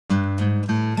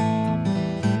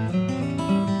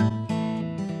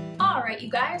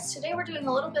guys, today we're doing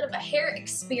a little bit of a hair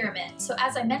experiment. So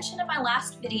as I mentioned in my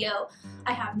last video,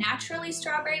 I have naturally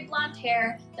strawberry blonde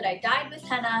hair that I dyed with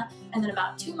henna, and then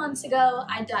about 2 months ago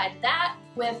I dyed that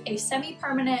with a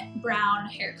semi-permanent brown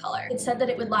hair color. It said that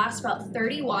it would last about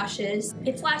 30 washes.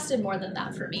 It's lasted more than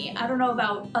that for me. I don't know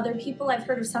about other people. I've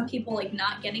heard of some people like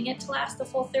not getting it to last the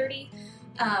full 30.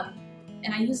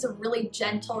 And I use a really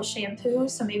gentle shampoo,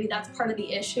 so maybe that's part of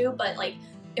the issue, but like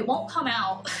it won't come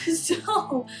out.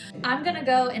 So I'm gonna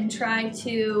go and try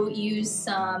to use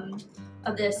some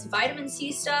of this vitamin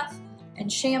C stuff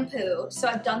and shampoo. So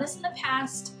I've done this in the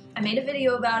past. I made a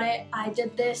video about it. I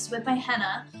did this with my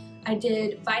henna. I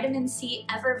did vitamin C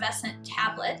effervescent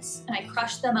tablets and I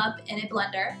crushed them up in a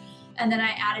blender. And then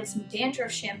I added some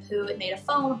dandruff shampoo. It made a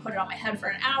foam, put it on my head for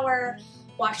an hour,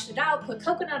 washed it out, put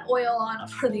coconut oil on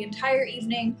for the entire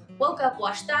evening, woke up,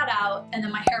 washed that out, and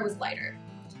then my hair was lighter.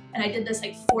 And I did this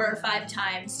like 4 or 5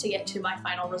 times to get to my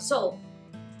final result.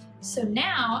 So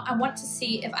now I want to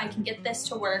see if I can get this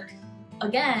to work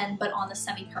again, but on the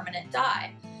semi-permanent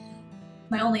dye.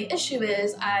 My only issue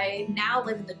is I now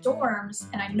live in the dorms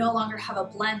and I no longer have a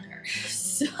blender.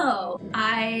 So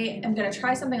I am gonna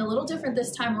try something a little different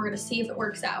this time. We're gonna see if it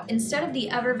works out. Instead of the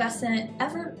effervescent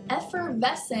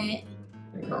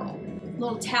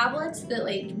little tablets that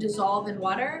like dissolve in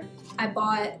water, I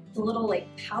bought the little like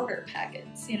powder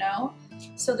packets, you know?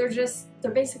 So they're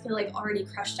basically like already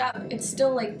crushed out. It's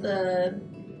still like the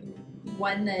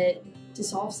one that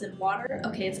dissolves in water.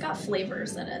 Okay, it's got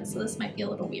flavors in it, so this might be a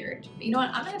little weird. But you know what,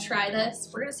 I'm gonna try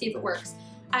this. We're gonna see if it works.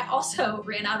 I also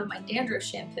ran out of my dandruff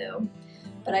shampoo,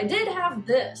 but I did have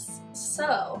this.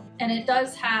 So, and it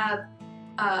does have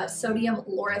sodium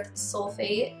lauryl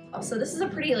sulfate. So this is a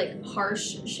pretty like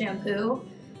harsh shampoo,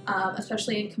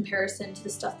 especially in comparison to the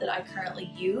stuff that I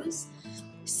currently use.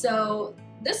 So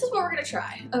this is what we're gonna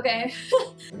try, okay?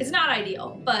 It's not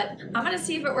ideal, but I'm gonna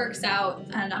see if it works out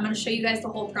and I'm gonna show you guys the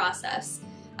whole process.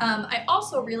 I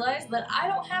also realized that I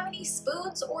don't have any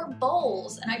spoons or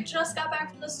bowls and I just got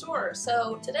back from the store.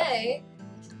 So today,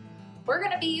 we're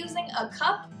gonna be using a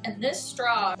cup and this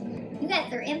straw. You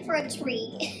guys are in for a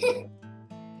treat.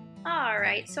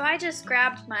 Alright, so I just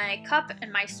grabbed my cup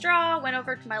and my straw, went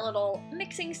over to my little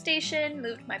mixing station,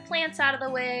 moved my plants out of the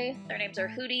way. Their names are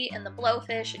Hootie and the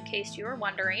Blowfish, in case you were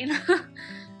wondering.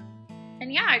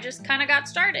 And yeah, I just kind of got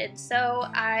started. So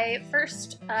I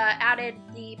first added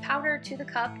the powder to the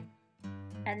cup,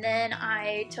 and then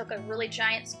I took a really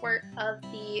giant squirt of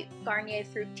the Garnier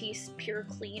Fructis Pure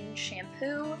Clean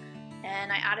shampoo,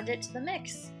 and I added it to the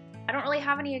mix. I don't really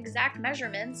have any exact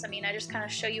measurements. I mean, I just kind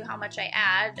of show you how much I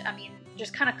add. I mean,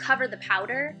 just kind of cover the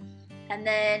powder and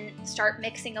then start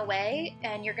mixing away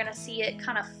and you're gonna see it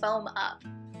kind of foam up.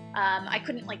 I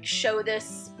couldn't like show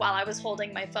this while I was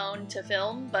holding my phone to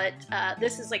film, but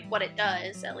this is like what it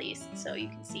does at least, so you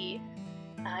can see.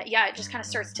 Yeah, it just kind of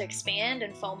starts to expand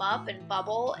and foam up and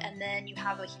bubble, and then you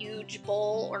have a huge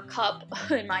bowl or cup,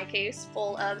 in my case,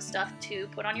 full of stuff to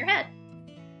put on your head.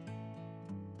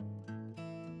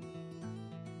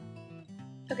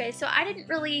 Okay, so I didn't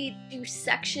really do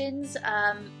sections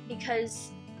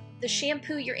because the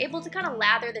shampoo, you're able to kind of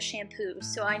lather the shampoo,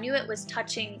 so I knew it was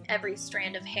touching every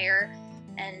strand of hair,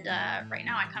 and right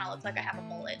now I kind of look like I have a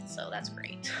mullet, so that's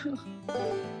great.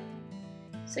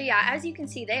 So yeah, as you can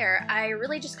see there, I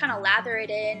really just kind of lather it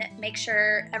in, make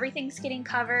sure everything's getting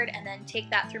covered, and then take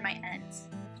that through my ends.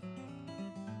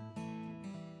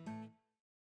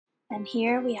 And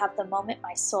here we have the moment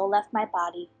my soul left my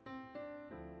body.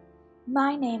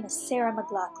 My name is Sarah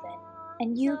McLaughlin,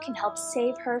 and you can help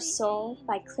save her soul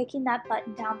by clicking that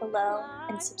button down below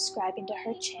and subscribing to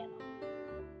her channel.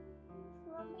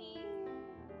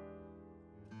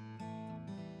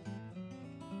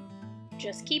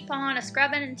 Just keep on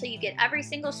scrubbing until you get every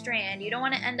single strand. You don't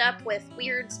want to end up with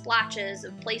weird splotches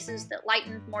of places that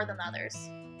lightened more than others.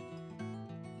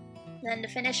 Then to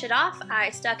finish it off,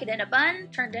 I stuck it in a bun,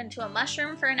 turned it into a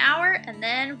mushroom for an hour, and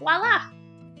then voila!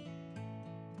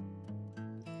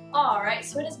 Alright,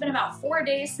 so it has been about 4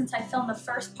 days since I filmed the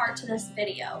first part to this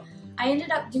video. I ended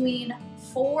up doing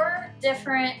 4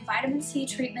 different vitamin C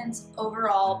treatments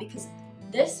overall because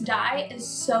this dye is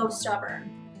so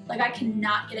stubborn. Like I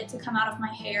cannot get it to come out of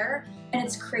my hair, and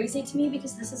it's crazy to me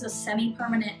because this is a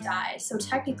semi-permanent dye, so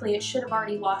technically it should have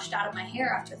already washed out of my hair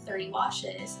after 30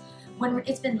 washes, when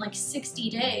it's been like 60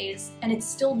 days and it's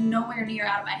still nowhere near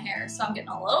out of my hair, so I'm getting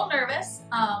a little nervous.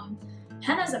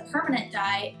 Henna is a permanent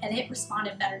dye, and it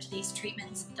responded better to these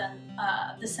treatments than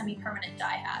the semi-permanent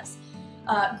dye has.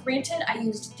 Granted, I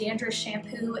used dandruff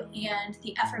shampoo and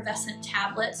the effervescent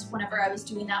tablets whenever I was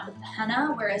doing that with the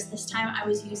henna, whereas this time I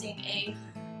was using a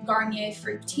Garnier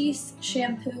Fructis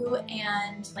shampoo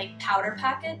and like powder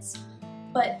packets,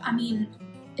 but I mean,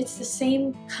 it's the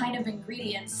same kind of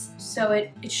ingredients, so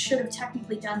it should have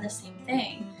technically done the same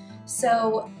thing.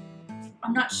 So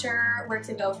I'm not sure where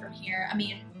to go from here. I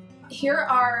mean, here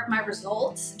are my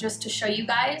results just to show you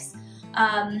guys.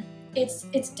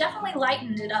 It's definitely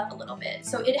lightened it up a little bit.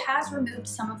 So it has removed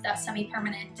some of that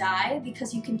semi-permanent dye,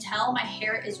 because you can tell my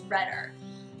hair is redder.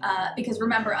 Because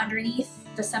remember, underneath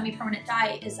the semi-permanent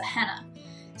dye is a henna,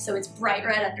 so it's bright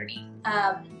red underneath.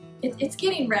 It's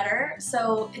getting redder,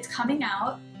 so it's coming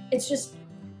out. It's just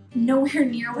nowhere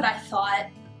near what I thought.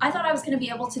 I thought I was gonna be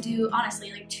able to do,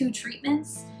 honestly, like 2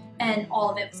 treatments and all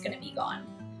of it was gonna be gone.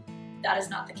 That is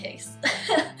not the case.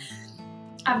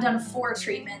 I've done 4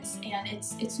 treatments and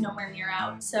it's nowhere near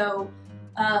out. So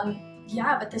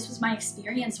yeah, but this was my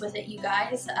experience with it, you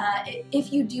guys.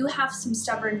 If you do have some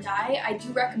stubborn dye, I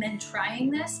do recommend trying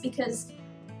this because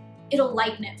it'll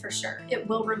lighten it for sure. It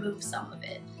will remove some of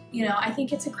it. You know, I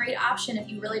think it's a great option if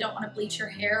you really don't want to bleach your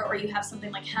hair, or you have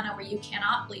something like henna where you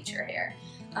cannot bleach your hair.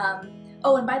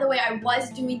 Oh, and by the way, I was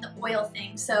doing the oil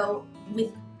thing. So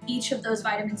with each of those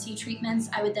vitamin C treatments,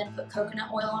 I would then put coconut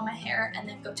oil on my hair and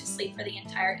then go to sleep for the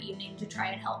entire evening to try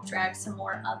and help drag some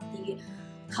more of the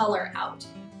color out.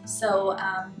 So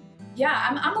yeah,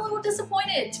 I'm a little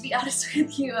disappointed, to be honest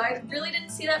with you. I really didn't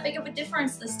see that big of a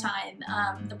difference this time.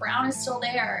 The brown is still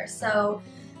there. So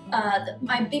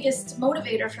my biggest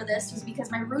motivator for this was because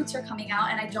my roots are coming out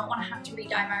and I don't want to have to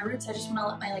re-dye my roots. I just want to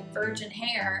let my like virgin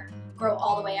hair grow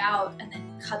all the way out and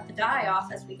then cut the dye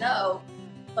off as we go.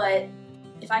 But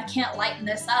if I can't lighten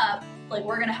this up, like,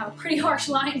 we're gonna have a pretty harsh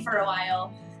line for a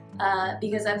while,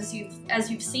 because as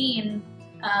you've seen,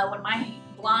 when my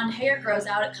blonde hair grows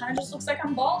out, it kind of just looks like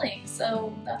I'm balding.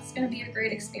 So that's gonna be a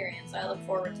great experience. I look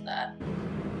forward to that.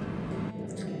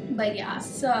 But yeah,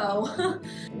 so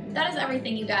that is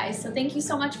everything, you guys. So thank you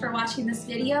so much for watching this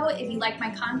video. If you like my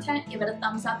content, give it a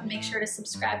thumbs up and make sure to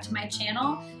subscribe to my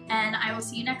channel, and I will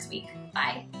see you next week.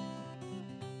 Bye.